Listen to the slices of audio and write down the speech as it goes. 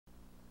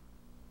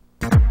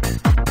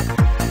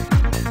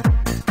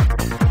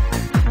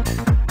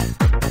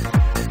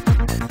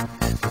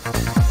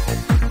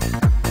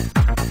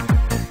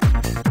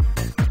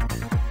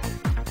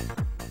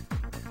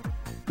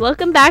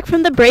Welcome back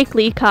from the break,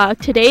 Leacock.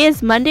 Today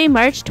is Monday,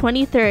 March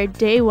 23rd,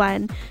 day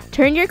 1.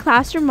 Turn your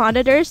classroom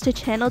monitors to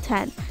channel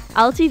 10.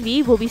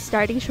 LTV will be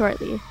starting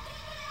shortly.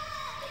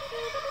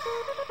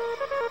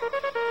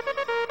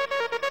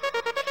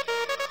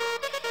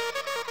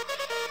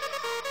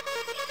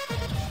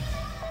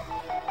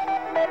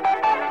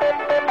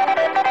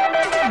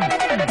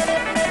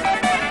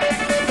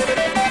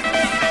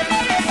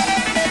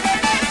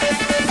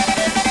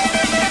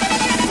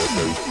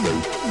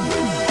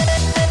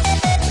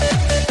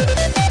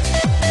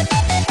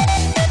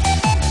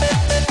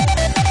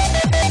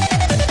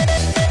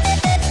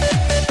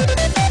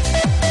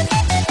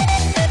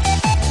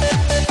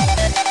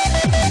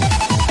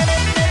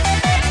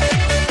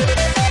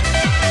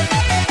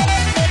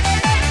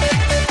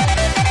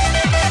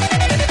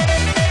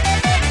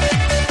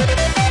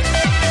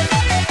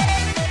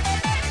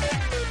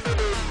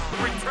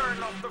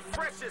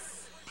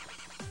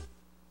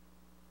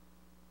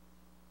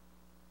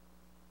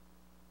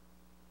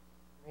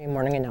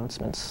 Morning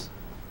announcements.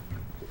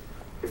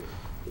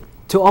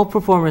 To all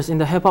performers in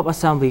the hip-hop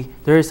assembly,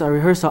 there is a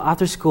rehearsal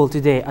after school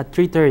today at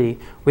 3:30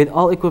 with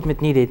all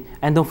equipment needed,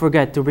 and don't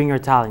forget to bring your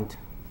talent.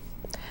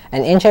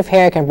 An inch of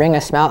hair can bring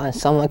a smile on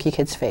some lucky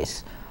kid's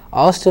face.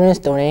 All students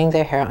donating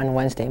their hair on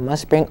Wednesday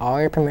must bring all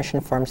your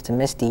permission forms to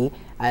Miss D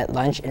at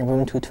lunch in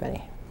room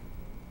 220.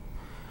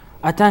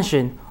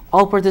 Attention,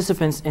 all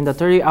participants in the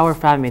 30-hour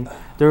famine.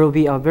 There will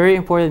be a very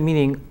important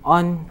meeting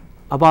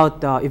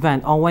about the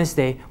event on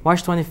Wednesday,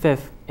 March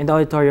 25th in the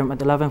auditorium at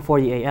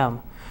 11:40 a.m.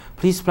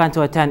 Please plan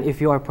to attend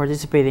if you are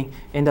participating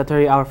in the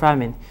 30-hour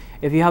famine.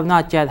 If you have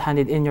not yet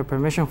handed in your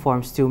permission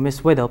forms to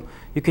Ms. Widdop,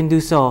 you can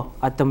do so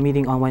at the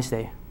meeting on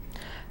Wednesday.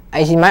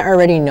 As you might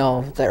already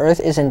know, the Earth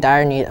is in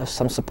dire need of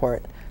some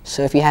support.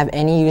 So if you have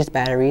any used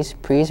batteries,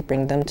 please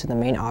bring them to the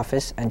main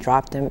office and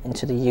drop them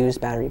into the used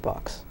battery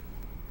box.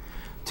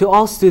 To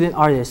all student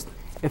artists,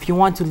 if you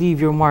want to leave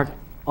your mark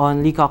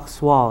on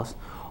Leacock's walls,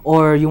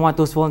 or you want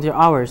those volunteer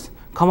hours,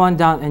 come on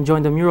down and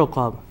join the mural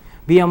club.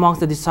 Be amongst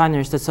the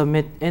designers that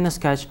submit in a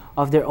sketch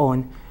of their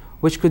own,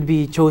 which could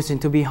be chosen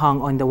to be hung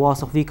on the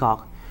walls of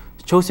Leacock.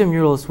 Chosen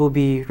murals will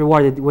be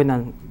rewarded with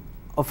an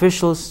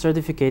official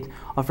certificate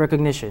of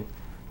recognition.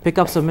 Pick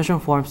up submission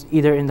forms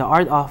either in the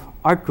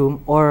art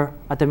room or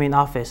at the main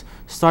office.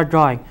 Start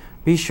drawing.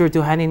 Be sure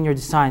to hand in your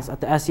designs at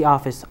the SC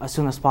office as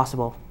soon as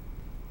possible.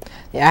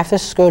 The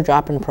after-school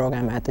drop-in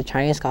program at the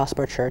Chinese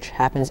Gospel Church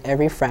happens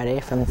every Friday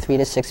from 3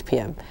 to 6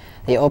 p.m.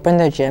 They open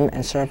their gym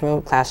and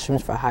several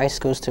classrooms for high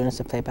school students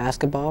to play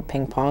basketball,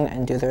 ping pong,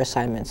 and do their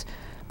assignments.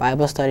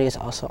 Bible study is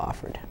also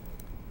offered.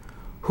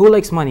 Who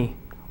likes money?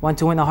 Want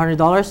to win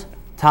 $100?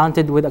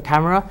 Talented with a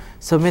camera?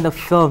 Submit a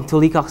film to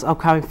Leacock's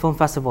upcoming film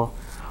festival.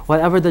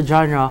 Whatever the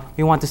genre,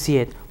 we want to see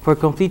it. For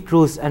complete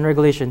rules and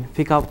regulation,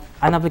 pick up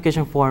an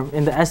application form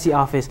in the SC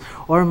office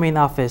or main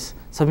office.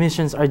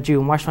 Submissions are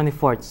due March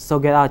 24th, so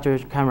get out your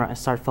camera and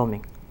start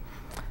filming.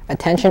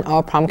 Attention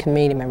all prom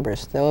committee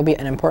members. There will be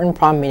an important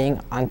prom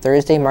meeting on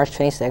Thursday, March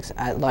 26th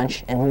at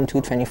lunch in room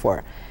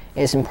 224.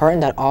 It is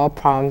important that all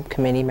prom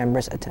committee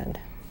members attend.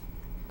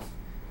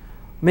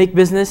 Make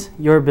business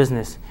your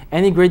business.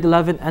 Any grade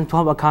 11 and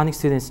 12 accounting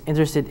students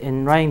interested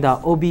in writing the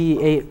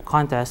OBEA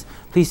contest,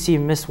 please see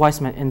Ms.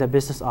 Weisman in the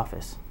business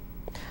office.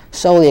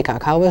 So,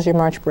 Leacock, how was your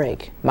March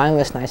break? Mine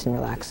was nice and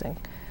relaxing.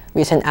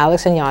 We sent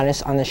Alex and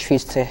Giannis on the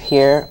streets to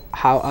hear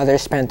how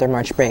others spent their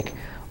March break.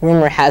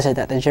 Rumor has it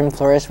that the gym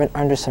floors went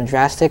under some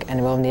drastic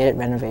and well-needed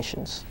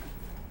renovations.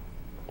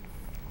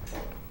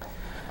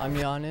 I'm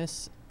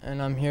Giannis,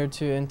 and I'm here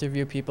to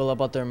interview people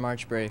about their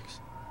March breaks.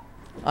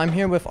 I'm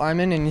here with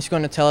Armin, and he's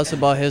going to tell us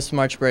about his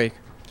March break.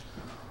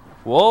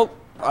 Well,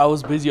 I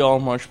was busy all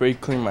March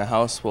break cleaning my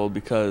house,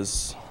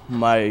 because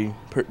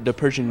the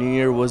Persian New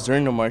Year was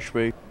during the March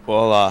break.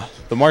 Well,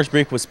 the March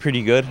break was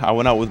pretty good. I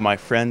went out with my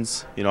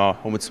friends. I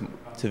went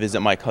to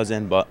visit my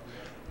cousin, but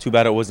too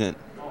bad it wasn't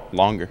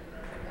longer.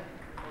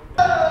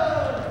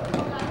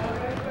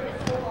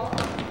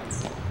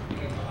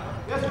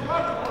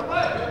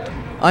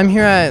 I'm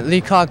here at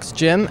Leacock's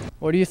gym.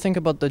 What do you think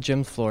about the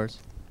gym floors?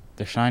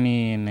 They're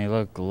shiny and they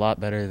look a lot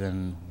better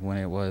than when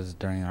it was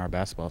during our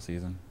basketball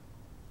season.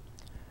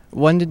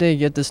 When did they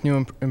get this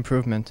new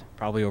improvement?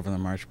 Probably over the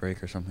March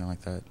break or something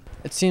like that.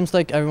 It seems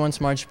like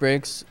everyone's March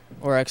breaks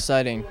were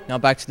exciting. Now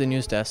back to the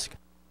news desk.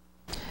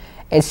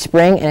 It's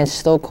spring and it's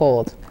still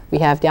cold. We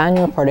have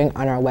Daniel reporting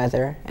on our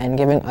weather and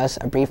giving us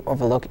a brief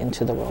overlook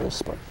into the world of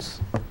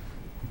sports.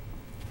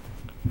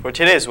 For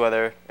today's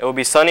weather, it will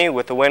be sunny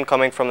with the wind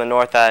coming from the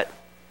north at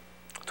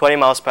 20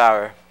 miles per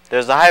hour.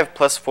 There's a high of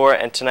 +4,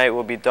 and tonight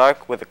will be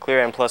dark with a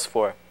clear and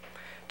 +4.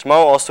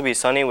 Tomorrow will also be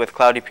sunny with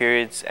cloudy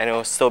periods, and it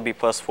will still be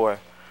 +4.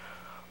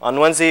 On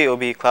Wednesday, it will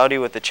be cloudy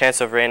with a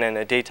chance of rain and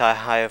a daytime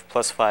high of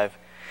 +5.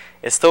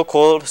 It's still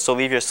cold, so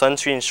leave your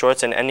sunscreen,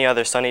 shorts, and any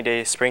other sunny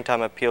day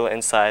springtime appeal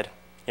inside.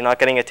 You're not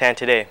getting a tan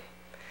today.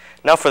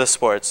 Now for the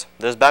sports.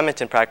 There's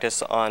badminton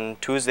practice on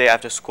Tuesday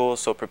after school,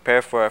 so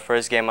prepare for our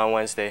first game on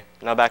Wednesday.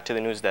 Now back to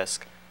the news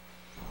desk.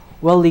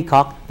 Well,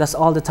 Leacock, that's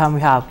all the time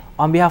we have.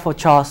 On behalf of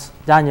Charles,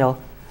 Daniel,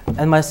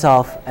 and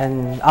myself,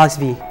 and Alex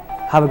V,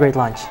 have a great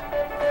lunch.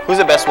 Who's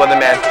the best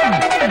weatherman? I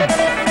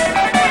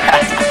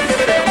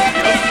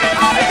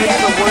think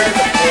the word is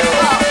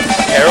apparel.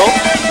 Apparel?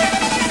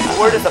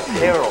 The word is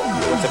apparel.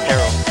 What's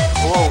apparel?